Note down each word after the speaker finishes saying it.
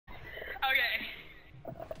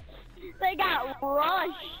They got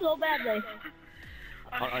rushed so badly.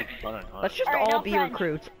 Hold on. Let's just Alright, all no be French.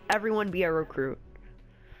 recruits. Everyone be a recruit.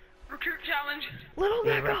 Recruit challenge. Little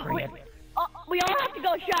Nico. We all have to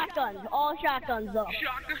go shotguns. All shotguns though.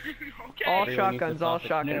 Shotgun. Okay. All Everyone needs to shotguns, all stop it.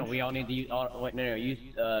 shotguns. No, we all need to use.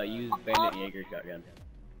 Use Bandit Jaeger shotgun.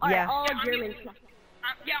 Alright, Yeah. all Yeah, German.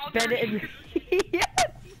 Yeah, I'll Bandit do and yes.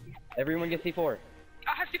 Everyone get C4.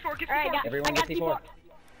 I have C4. Get C4. Alright, Everyone I got get C4.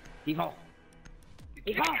 C4. C4.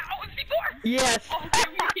 Yeah, oh, C4. Yes. Okay,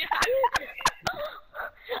 yeah.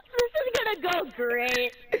 This is gonna go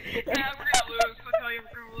great. Yeah, we're gonna lose. I'll tell you,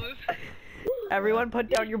 we're gonna lose. Everyone put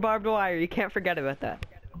down your barbed wire. You can't forget about that.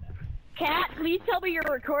 Kat, please tell me you're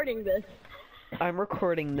recording this. I'm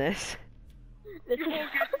recording this. This is.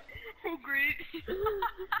 Oh, great.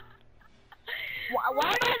 Why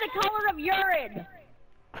am I the color of urine?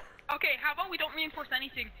 Okay, how about we don't reinforce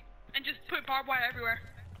anything and just put barbed wire everywhere?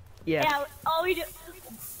 Yes. Yeah, all we do.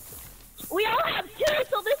 We all have two,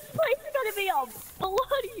 so this place is gonna be a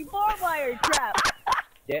bloody barbed wire trap.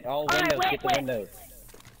 Get all Alright, windows. wait, Get the wait. windows.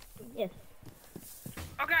 Yes.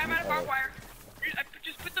 Okay, I'm out of barbed wire.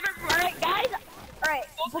 Just put them everywhere. Alright, guys. Alright,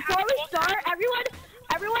 before we start,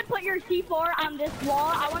 everyone put your C4 on this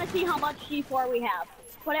wall. I want to see how much C4 we have.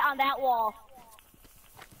 Put it on that wall.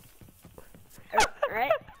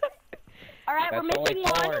 Alright? Alright, we're That's only missing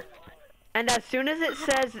one. 4. And as soon as it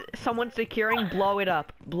says someone's securing, blow it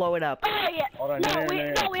up. Blow it up. Oh, yeah. Hold on, No,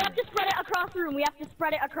 no, we have to spread it across the room. We have to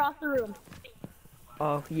spread it across the room.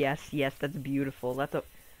 Oh, yes, that's beautiful. That's a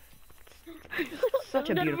such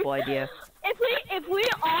a beautiful idea. If we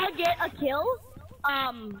all get a kill,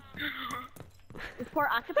 for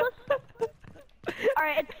octopus.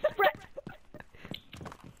 Alright, it's spread.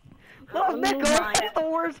 Oh, Nico, my. that's the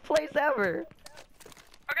worst place ever.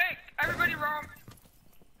 Okay, everybody roam.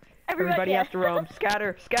 Everybody has to roam.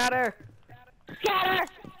 Scatter, scatter. Scatter!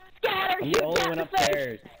 Scatter! I'm Shoot the only down one the face.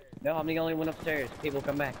 upstairs. No, I'm the only one upstairs. People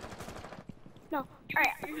come back. No.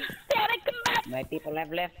 Alright. Scatter, come back! My people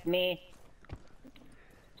have left me.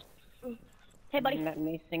 Hey, buddy. Let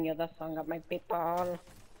me sing you the song of my people.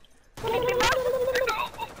 Can you No!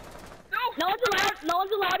 No one's allowed. No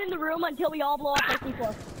one's allowed in the room until we all blow up our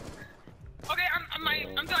C4. Okay,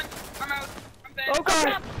 I'm done. I'm out. I'm dead. Oh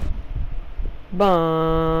god.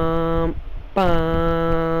 Bum,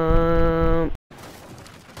 bum.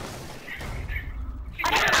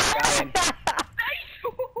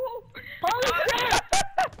 Holy crap!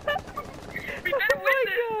 We better win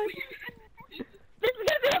this. This is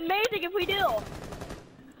gonna be amazing if we do.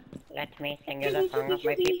 Let me sing you the song of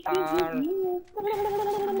my people.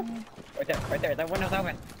 Right there, that window's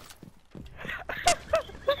open.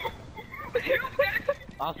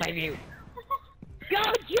 I'll save you. Go,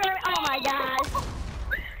 Jerry! Oh my god!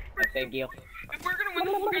 I saved you. If we're gonna win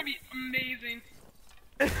this, it's gonna be amazing.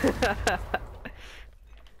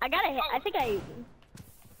 I gotta hit. I think I.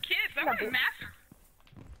 Kids, I want a master.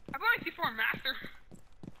 I want to see for a master.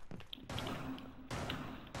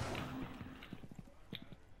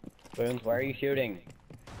 Boons, why are you shooting?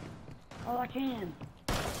 Oh, I can.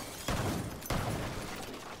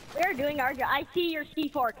 We're doing our job. I see your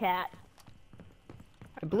C4, Cat.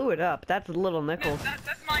 I blew it up. That's Little Nichols.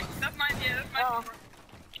 That's mine. That's mine. Yeah, that's mine. Oh.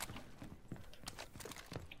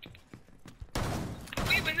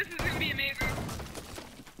 We win. This is gonna be amazing.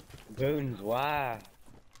 Boons, why?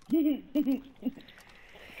 You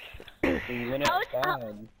win it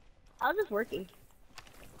fine. How's this working?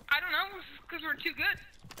 I don't know, because we're too good.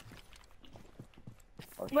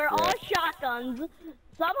 Oh, We're shit. all shotguns.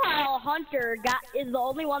 Somehow Hunter is the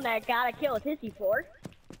only one that got a kill with his C4.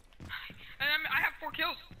 And I have 4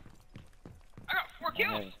 kills. I got 4 I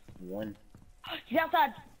kills. have 1. He's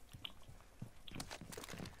outside.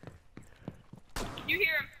 You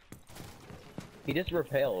hear him. He just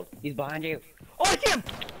repelled. He's behind you. Oh, I see him!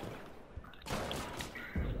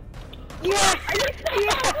 Yes!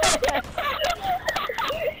 Yes!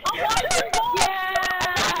 I watched him fall. Yeah!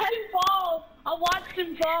 I watched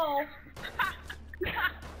him fall.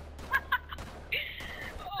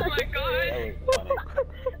 Oh my god. That was funny.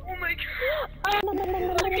 Oh my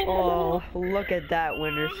god. Oh, look at that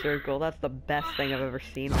winner's circle. That's the best thing I've ever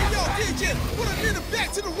seen. Yo, DJ, put a little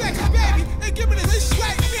back to the record, baby, and give me this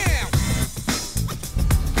right now.